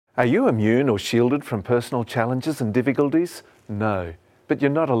Are you immune or shielded from personal challenges and difficulties? No, but you're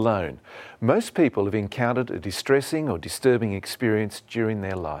not alone. Most people have encountered a distressing or disturbing experience during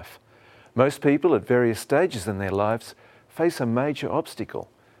their life. Most people at various stages in their lives face a major obstacle.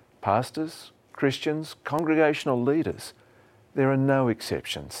 Pastors, Christians, congregational leaders. There are no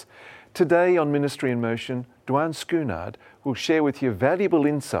exceptions. Today on Ministry in Motion, Duane Schoonard will share with you valuable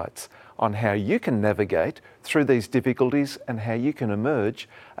insights on how you can navigate through these difficulties and how you can emerge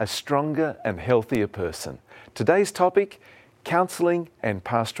a stronger and healthier person. Today's topic, counselling and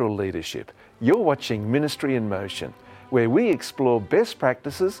pastoral leadership. You're watching Ministry in Motion, where we explore best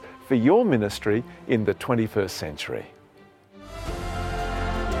practices for your ministry in the 21st century.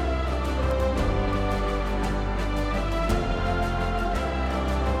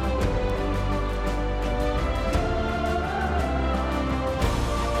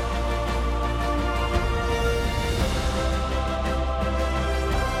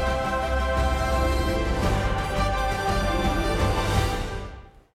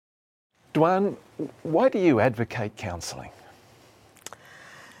 Duane, why do you advocate counselling?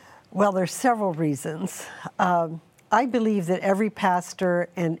 Well, there's several reasons. I believe that every pastor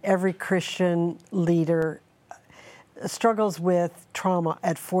and every Christian leader struggles with trauma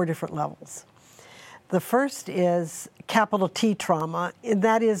at 4 different levels. The first is capital T trauma, and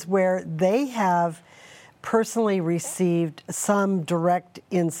that is where they have personally received some direct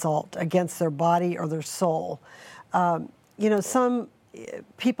insult against their body or their soul. Some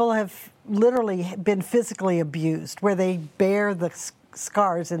people have literally been physically abused, where they bear the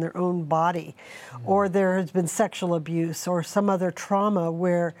scars in their own body, or there has been sexual abuse or some other trauma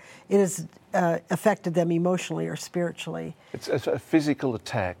where it has affected them emotionally or spiritually. It's a physical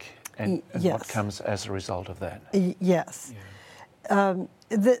attack, and yes. What comes as a result of that? Yes. Yeah.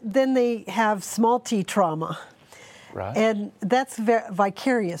 Then they have small t trauma. Right. And that's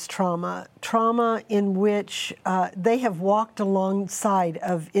vicarious trauma in which they have walked alongside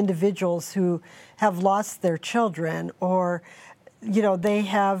of individuals who have lost their children, or, they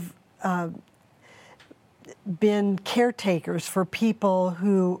have been caretakers for people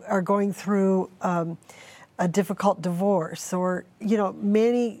who are going through a difficult divorce, or,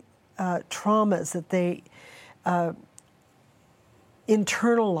 many traumas that they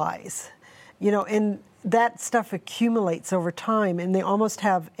internalize, and that stuff accumulates over time, and they almost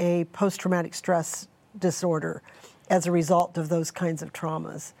have a post-traumatic stress disorder as a result of those kinds of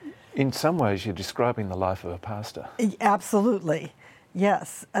traumas. In some ways, you're describing the life of a pastor. Absolutely,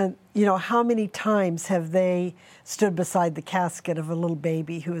 yes. How many times have they stood beside the casket of a little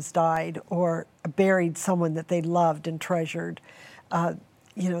baby who has died, or buried someone that they loved and treasured?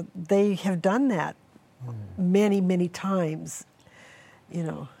 They have done that many, many times.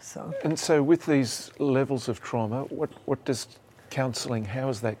 And so with these levels of trauma, what does counselling, how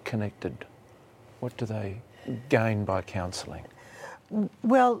is that connected? What do they gain by counselling?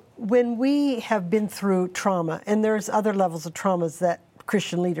 Well, when we have been through trauma, and there's other levels of traumas that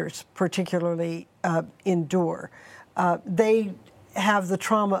Christian leaders particularly endure, they have the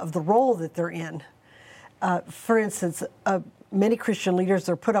trauma of the role that they're in. For instance, many Christian leaders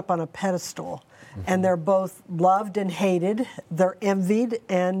are put up on a pedestal. Mm-hmm. And they're both loved and hated. They're envied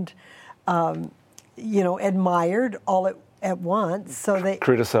and, admired all at once. So they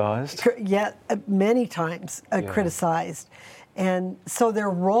criticized. Many times criticized, and so their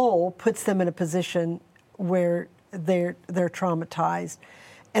role puts them in a position where they're traumatized.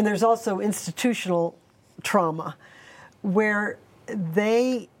 And there's also institutional trauma, where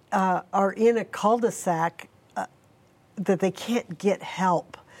they are in a cul-de-sac that they can't get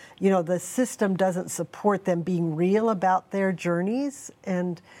help. The system doesn't support them being real about their journeys.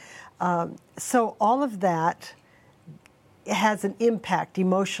 And so all of that has an impact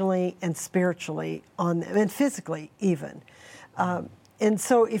emotionally and spiritually on them, and physically even. And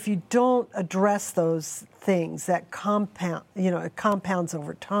so if you don't address those things, that compound, it compounds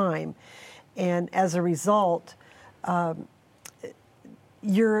over time. And as a result,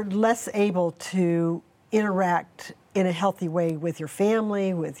 you're less able to interact in a healthy way with your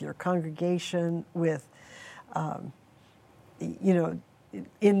family, with your congregation, with,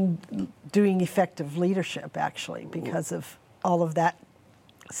 in doing effective leadership, actually, because of all of that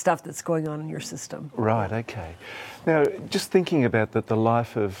stuff that's going on in your system. Right, okay. Now, just thinking about the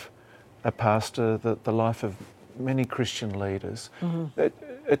life of a pastor, the life of many Christian leaders, mm-hmm.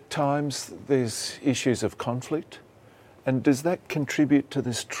 at times there's issues of conflict, and does that contribute to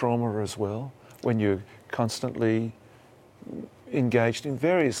this trauma as well, when you're constantly engaged in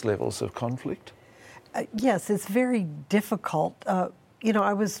various levels of conflict? Yes, it's very difficult.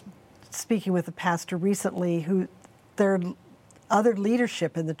 I was speaking with a pastor recently who their other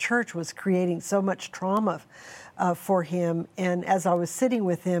leadership in the church was creating so much trauma for him. And as I was sitting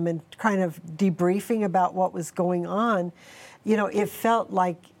with him and kind of debriefing about what was going on, you know, it felt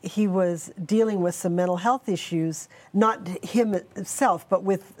like he was dealing with some mental health issues, not him himself, but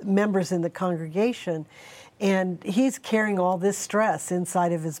with members in the congregation. And he's carrying all this stress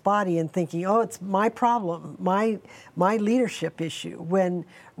inside of his body and thinking, oh, it's my problem, my leadership issue, when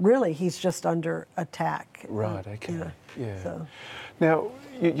really he's just under attack. Right, okay. Yeah. So. Now,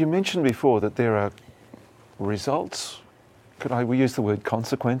 you mentioned before that there are results, we use the word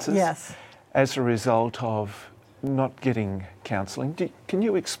consequences? Yes. As a result of not getting counselling. Can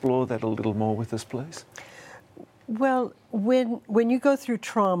you explore that a little more with us, please? Well, when you go through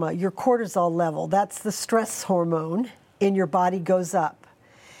trauma, your cortisol level, that's the stress hormone in your body, goes up.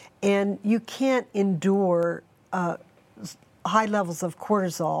 And you can't endure high levels of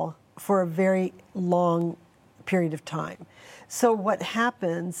cortisol for a very long period of time. So what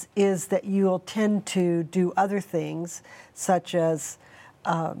happens is that you'll tend to do other things, such as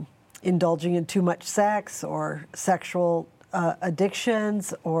indulging in too much sex or sexual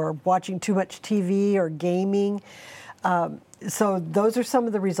addictions or watching too much TV or gaming. So those are some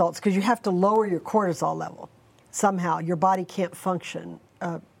of the results, because you have to lower your cortisol level. Somehow your body can't function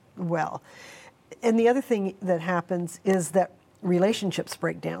well. And the other thing that happens is that relationships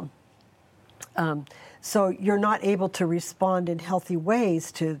break down. So you're not able to respond in healthy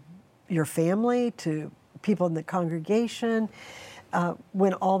ways to your family, to people in the congregation,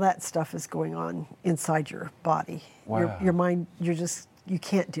 when all that stuff is going on inside your body. Wow. Your mind, you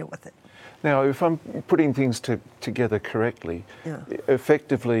can't deal with it. Now, if I'm putting things together correctly,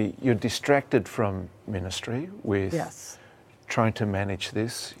 effectively you're distracted from ministry with trying to manage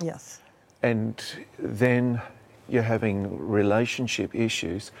this. Yes. And then you're having relationship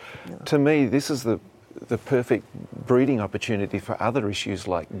issues. To me, this is the perfect breeding opportunity for other issues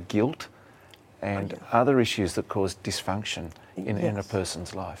like guilt and other issues that cause dysfunction in a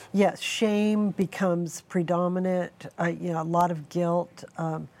person's life. Yes, shame becomes predominant, a lot of guilt,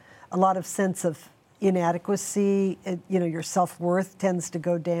 a lot of sense of inadequacy, your self-worth tends to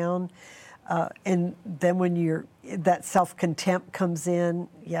go down. And then when that self-contempt comes in,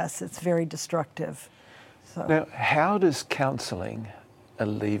 yes, it's very destructive. So. Now, how does counselling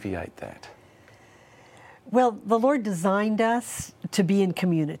alleviate that? Well, the Lord designed us to be in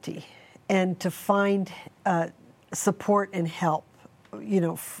community and to find support and help,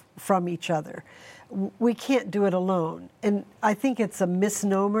 from each other. We can't do it alone. And I think it's a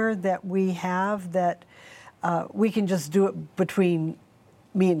misnomer that we have that we can just do it between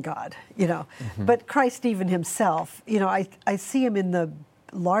me and God, Mm-hmm. But Christ even himself, I see him in the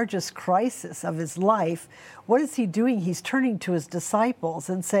largest crisis of his life. What is he doing? He's turning to his disciples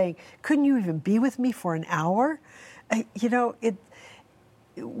and saying, couldn't you even be with me for an hour?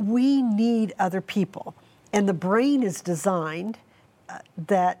 We need other people. And the brain is designed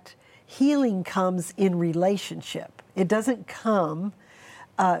that healing comes in relationship. It doesn't come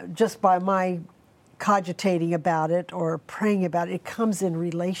just by my cogitating about it or praying about it. It comes in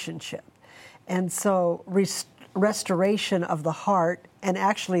relationship. And so restoration of the heart and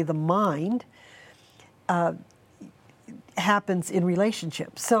actually the mind happens in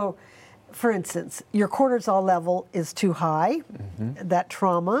relationship. So, for instance, your cortisol level is too high. Mm-hmm. That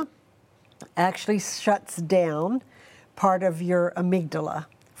trauma actually shuts down part of your amygdala.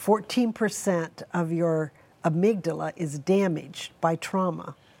 14% of your amygdala is damaged by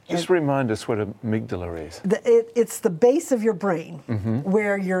trauma. Just remind us what amygdala is. It's the base of your brain, mm-hmm.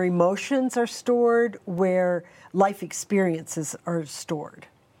 where your emotions are stored, where life experiences are stored.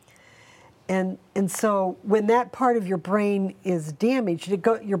 And so when that part of your brain is damaged,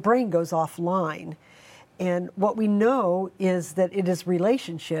 your brain goes offline. And what we know is that it is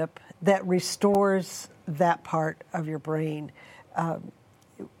relationship that restores that part of your brain.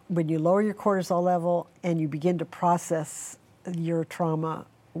 When you lower your cortisol level and you begin to process your trauma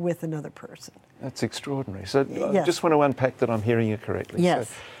with another person. That's extraordinary. So yes. I just want to unpack that I'm hearing you correctly. Yes.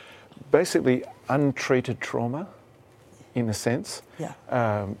 So basically, untreated trauma, in a sense.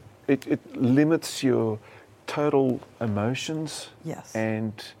 Yeah. It limits your total emotions. Yes.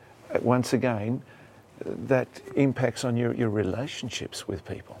 And once again, that impacts on your relationships with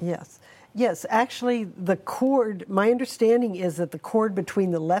people. Yes. Yes, actually the cord, my understanding is that the cord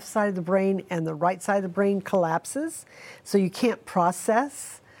between the left side of the brain and the right side of the brain collapses, so you can't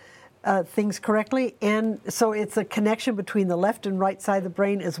process things correctly. And so it's a connection between the left and right side of the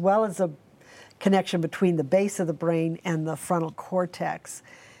brain, as well as a connection between the base of the brain and the frontal cortex.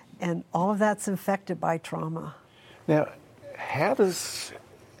 And all of that's infected by trauma. Now,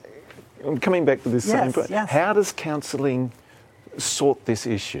 I'm coming back to this same point, yes. How does counselling sort this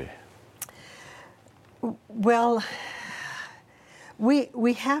issue? Well,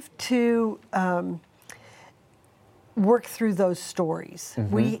 we have to work through those stories.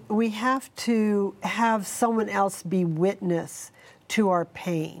 We have to have someone else be witness to our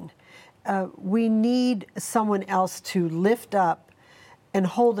pain. We need someone else to lift up and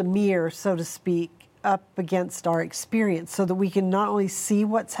hold a mirror, so to speak, up against our experience so that we can not only see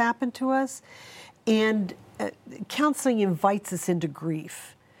what's happened to us, and counseling invites us into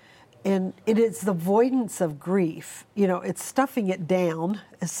grief. And it is the avoidance of grief, it's stuffing it down,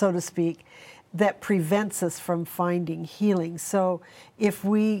 so to speak, that prevents us from finding healing. So if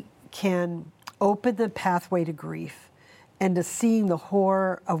we can open the pathway to grief and to seeing the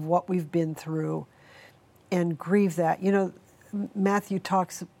horror of what we've been through and grieve that. Matthew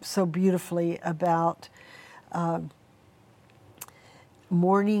talks so beautifully about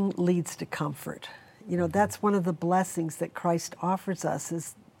mourning leads to comfort. That's one of the blessings that Christ offers us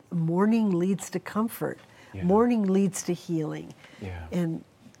is mourning leads to comfort. Yeah. Mourning leads to healing. Yeah. And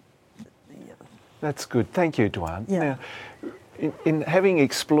that's good. Thank you, Duane. Yeah. Now, in having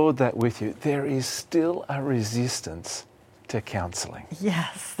explored that with you, there is still a resistance to counselling.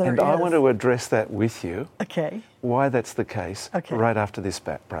 Yes, there is. And I want to address that with you. Okay. Why that's the case right after this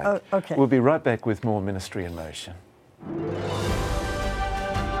break. Oh, okay. We'll be right back with more Ministry in Motion.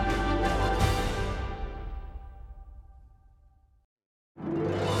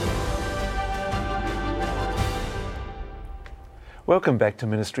 Welcome back to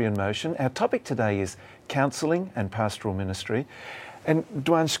Ministry in Motion. Our topic today is counselling and pastoral ministry. And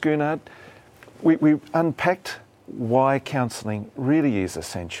Duane Schoonard, we unpacked why counselling really is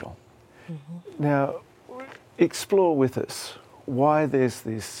essential. Now, explore with us why there's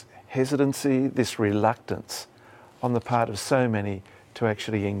this hesitancy, this reluctance on the part of so many to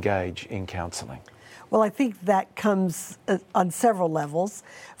actually engage in counselling. Well, I think that comes on several levels.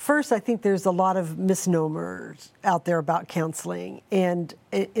 First, I think there's a lot of misnomers out there about counseling, and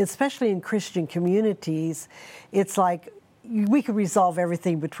especially in Christian communities, it's like we could resolve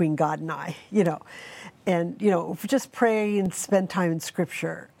everything between God and I, and just pray and spend time in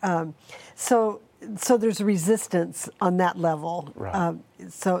Scripture. So there's a resistance on that level. Right.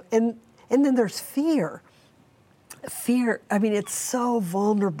 And then there's fear. Fear. I mean, it's so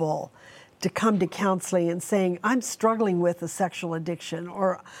vulnerable to come to counseling and saying, I'm struggling with a sexual addiction,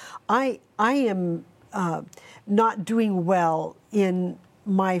 or I am not doing well in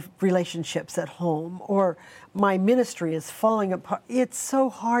my relationships at home, or my ministry is falling apart. It's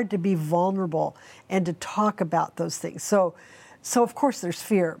so hard to be vulnerable and to talk about those things. So of course there's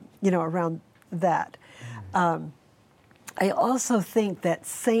fear, around that. I also think that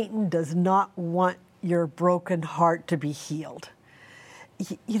Satan does not want your broken heart to be healed.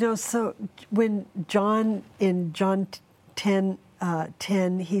 So when in John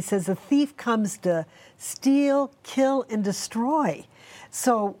 10:10, he says, the thief comes to steal, kill, and destroy.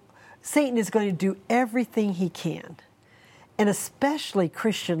 So Satan is going to do everything he can, and especially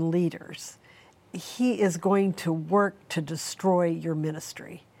Christian leaders. He is going to work to destroy your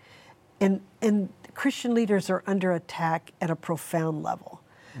ministry. And Christian leaders are under attack at a profound level.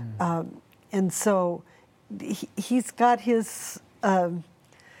 And so he's got his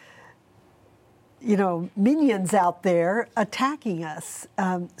minions out there attacking us.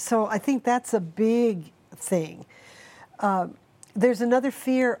 So I think that's a big thing. There's another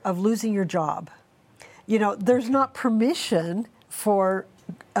fear of losing your job. There's not permission for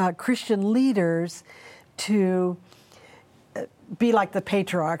Christian leaders to be like the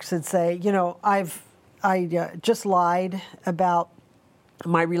patriarchs and say, I just lied about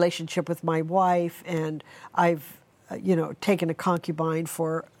my relationship with my wife, and I've taken a concubine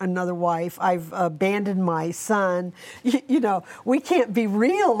for another wife. I've abandoned my son. We can't be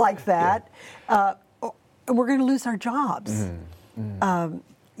real like that. We're going to lose our jobs.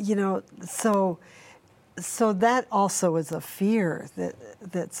 So that also is a fear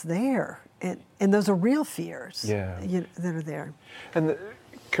that's there, and those are real fears. That are there. And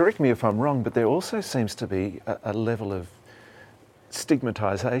correct me if I'm wrong, but there also seems to be a level of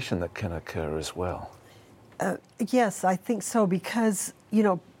stigmatization that can occur as well. Yes, I think so, because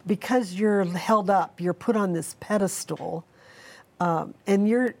you're held up, you're put on this pedestal, and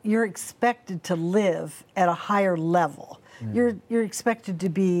you're expected to live at a higher level. You're expected to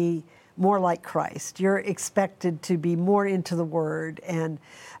be more like Christ. You're expected to be more into the Word, and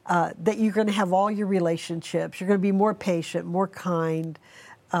that you're going to have all your relationships. You're going to be more patient, more kind.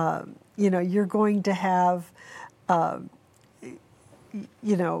 You're going to have,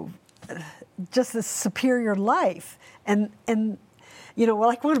 just this superior life. And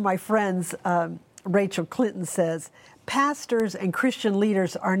like one of my friends, Rachel Clinton, says, pastors and Christian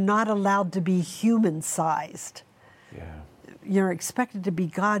leaders are not allowed to be human-sized. Yeah. You're expected to be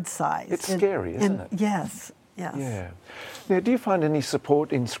God-sized. It's scary, isn't it? Yes, yes. Yeah. Now, do you find any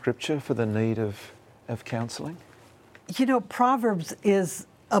support in Scripture for the need of counselling? You know, Proverbs is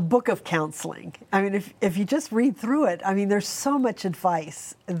a book of counseling. I mean, if you just read through it, I mean, there's so much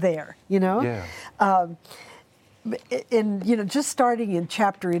advice there, you know? Yeah. And, you know, just starting in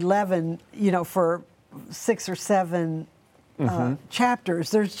chapter 11, you know, for 6 or 7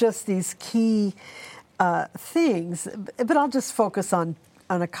 chapters, there's just these key things, but I'll just focus on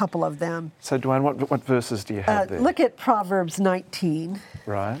a couple of them. So, Duane, what verses do you have there? Look at Proverbs 19.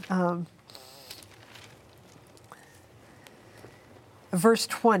 Right. Verse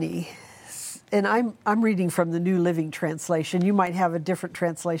 20, and I'm reading from the New Living Translation. You might have a different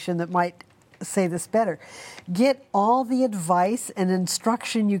translation that might say this better. Get all the advice and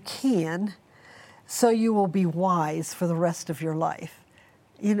instruction you can, so you will be wise for the rest of your life.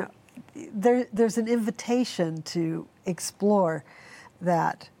 You know, there's an invitation to explore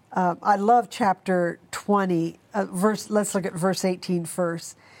that. I love chapter 20, let's look at verse 18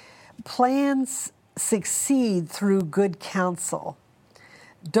 first. Plans succeed through good counsel.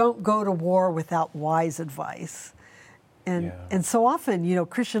 Don't go to war without wise advice. And so often, you know,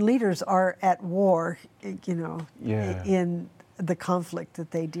 Christian leaders are at war, you know, in the conflict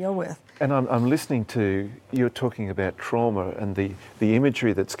that they deal with. And I'm listening to, you're talking about trauma and the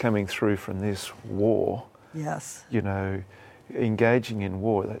imagery that's coming through from this war. Yes. You know, engaging in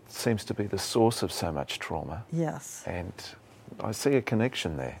war, that seems to be the source of so much trauma. Yes. And I see a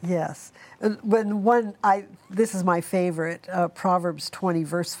connection there. Yes. This is my favorite, Proverbs 20,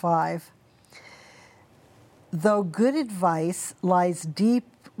 verse 5. Though good advice lies deep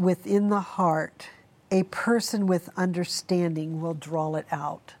within the heart, a person with understanding will draw it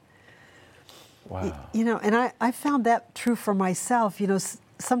out. Wow. You know, and I found that true for myself. You know,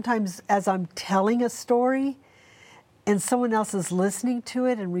 sometimes as I'm telling a story and someone else is listening to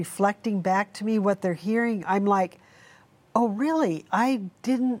it and reflecting back to me what they're hearing, I'm like, oh, really? I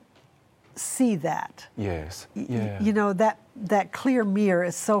didn't see that. Yes. Yeah. You know, that clear mirror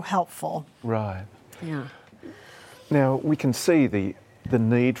is so helpful. Right. Yeah. Now, we can see the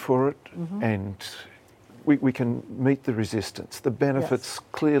need for it, and we can meet the resistance. The benefits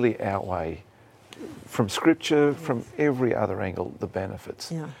clearly outweigh, from Scripture, from every other angle, the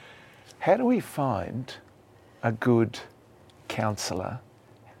benefits. Yeah. How do we find a good counsellor?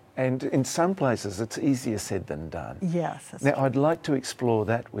 And in some places, it's easier said than done. Yes. Now, I'd like to explore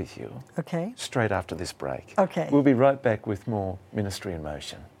that with you. Okay. Straight after this break. Okay. We'll be right back with more Ministry in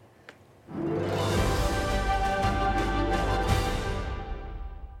Motion.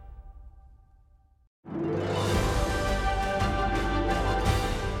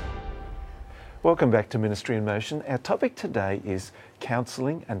 Welcome back to Ministry in Motion. Our topic today is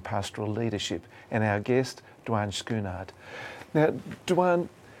counselling and pastoral leadership, and our guest, Duane Schoonard. Now, Duane,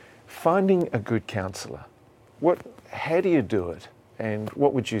 finding a good counsellor, how do you do it, and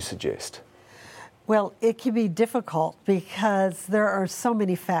what would you suggest? Well, it can be difficult because there are so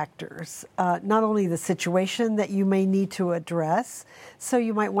many factors. Not only the situation that you may need to address, so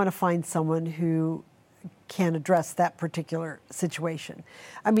you might want to find someone who can address that particular situation.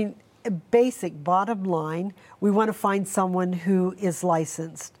 I mean, basic bottom line, we want to find someone who is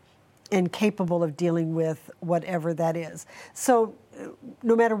licensed and capable of dealing with whatever that is. So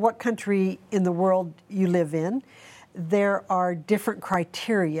no matter what country in the world you live in, there are different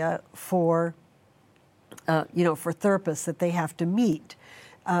criteria for for therapists that they have to meet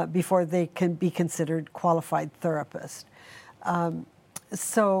before they can be considered qualified therapists.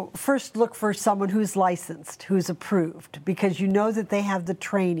 So first look for someone who's licensed, who's approved, because you know that they have the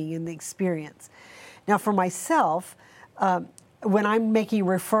training and the experience. Now for myself, when I'm making a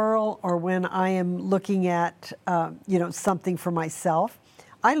referral or when I am looking at something for myself,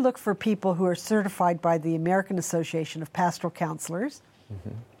 I look for people who are certified by the American Association of Pastoral Counselors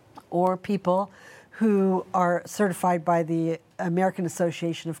or people who are certified by the American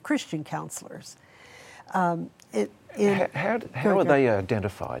Association of Christian Counselors. How are they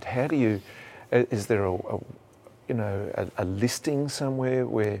identified? How do you? Is there a listing somewhere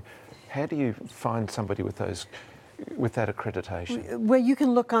where? How do you find somebody with that accreditation? Well, you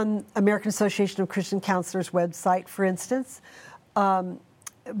can look on American Association of Christian Counselors website, for instance,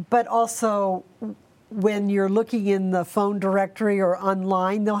 but also when you're looking in the phone directory or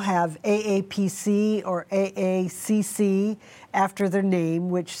online, they'll have AAPC or AACC after their name,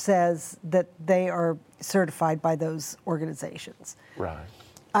 which says that they are certified by those organizations. Right.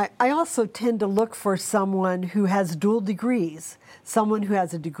 I also tend to look for someone who has dual degrees, someone who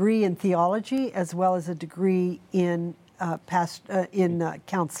has a degree in theology as well as a degree in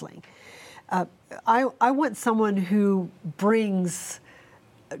counseling. I want someone who brings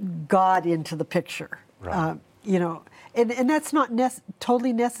God into the picture. Right. And that's not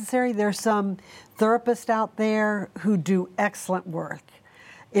totally necessary. There's some therapists out there who do excellent work.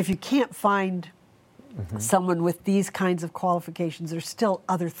 If you can't find someone with these kinds of qualifications, there's still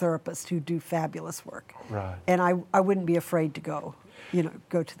other therapists who do fabulous work. Right. And I wouldn't be afraid to go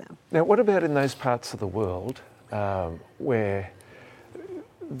to them. Now, what about in those parts of the world where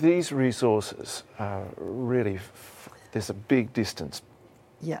these resources are really, there's a big distance?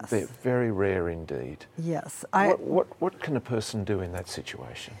 Yes. They're very rare indeed. Yes. What can a person do in that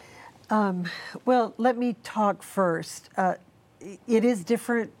situation? Well, let me talk first. It is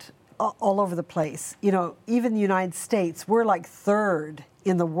different all over the place. Even the United States, we're like third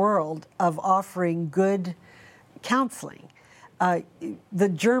in the world of offering good counseling.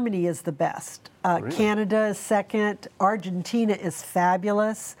 Germany is the best. Really? Canada is second. Argentina is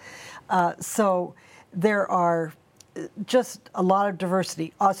fabulous. So there are just a lot of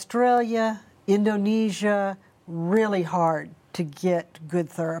diversity. Australia, Indonesia, really hard to get good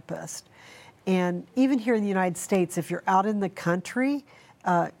therapists. And even here in the United States, if you're out in the country,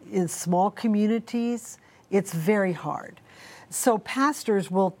 in small communities, it's very hard. So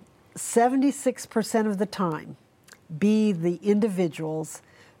pastors will, 76% of the time, be the individuals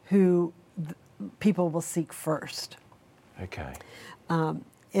who people will seek first. Okay.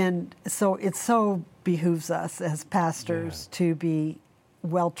 And so it so behooves us as pastors to be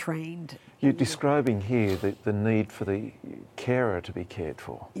well-trained. You're describing here the need for the carer to be cared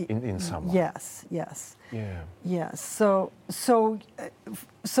for in some way. Yes, yes. Yeah. Yes. So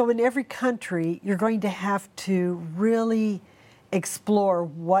in every country, you're going to have to really explore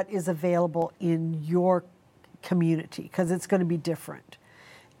what is available in your community, because it's going to be different.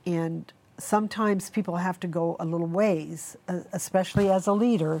 And sometimes people have to go a little ways, especially as a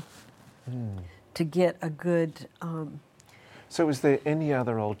leader, to get a good... So is there any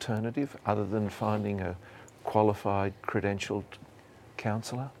other alternative other than finding a qualified, credentialed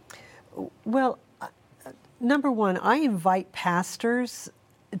counsellor? Well, number one, I invite pastors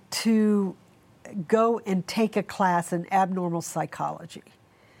to go and take a class in abnormal psychology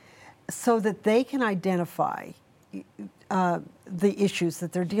so that they can identify the issues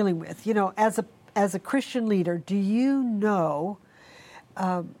that they're dealing with. As a Christian leader, do you know,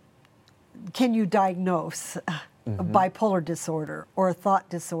 can you diagnose a bipolar disorder or a thought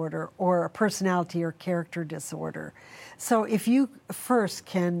disorder or a personality or character disorder? So if you first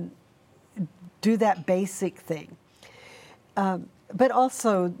can do that basic thing, but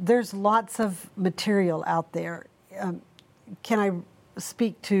also there's lots of material out there. Can I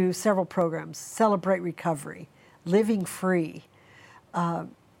speak to several programs? Celebrate Recovery, Living Free,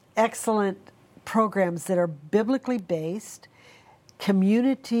 excellent programs that are biblically based,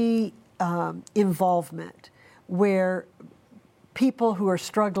 community involvement, where people who are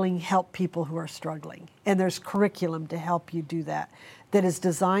struggling help people who are struggling. And there's curriculum to help you do that is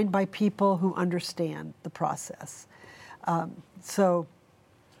designed by people who understand the process.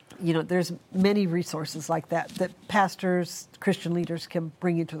 There's many resources like that pastors, Christian leaders can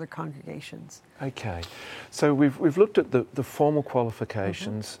bring into their congregations. Okay. So we've looked at the formal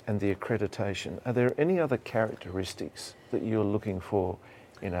qualifications and the accreditation. Are there any other characteristics that you're looking for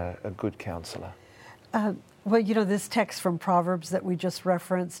in a good counsellor? Well, this text from Proverbs that we just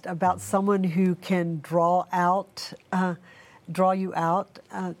referenced about someone who can draw you out,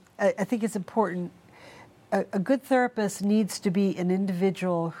 I think it's important. A good therapist needs to be an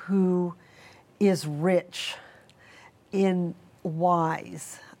individual who is rich in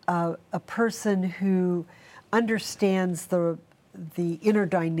wise, a person who understands the inner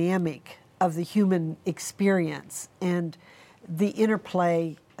dynamic of the human experience and the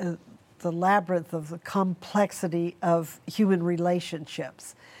interplay, the labyrinth of the complexity of human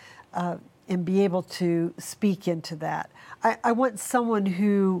relationships, and be able to speak into that. I want someone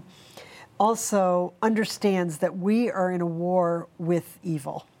who also understands that we are in a war with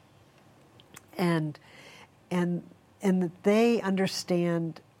evil, and that they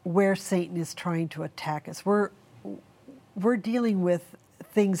understand where Satan is trying to attack us. We're dealing with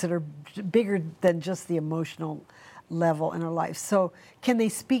things that are bigger than just the emotional level in our life. So can they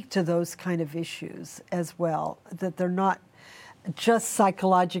speak to those kind of issues as well, that they're not just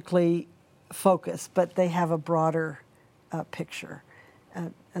psychologically focused, but they have a broader picture,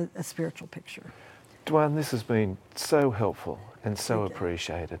 a spiritual picture. Duane, this has been so helpful and so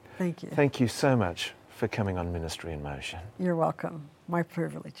appreciated. Thank you. Thank you so much for coming on Ministry in Motion. You're welcome. My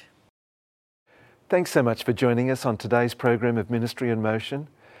privilege. Thanks so much for joining us on today's program of Ministry in Motion.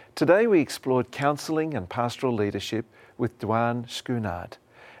 Today we explored counselling and pastoral leadership with Duane Schoonard.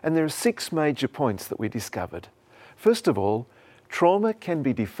 And there are 6 major points that we discovered. First of all, trauma can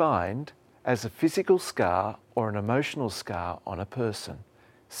be defined as a physical scar or an emotional scar on a person.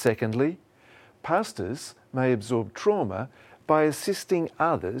 Secondly, pastors may absorb trauma by assisting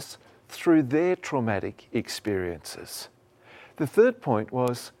others through their traumatic experiences. The third point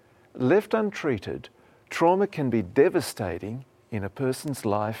was, left untreated, trauma can be devastating in a person's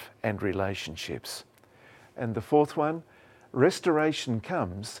life and relationships. And the fourth one, restoration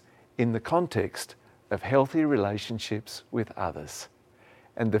comes in the context of healthy relationships with others.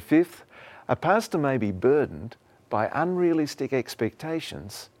 And the fifth, a pastor may be burdened by unrealistic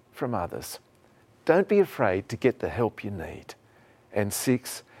expectations from others. Don't be afraid to get the help you need. And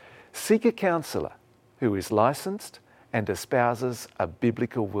 6, seek a counsellor who is licensed and espouses a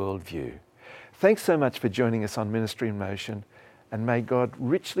biblical worldview. Thanks so much for joining us on Ministry in Motion, and may God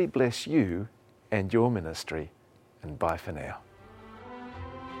richly bless you and your ministry. And bye for now.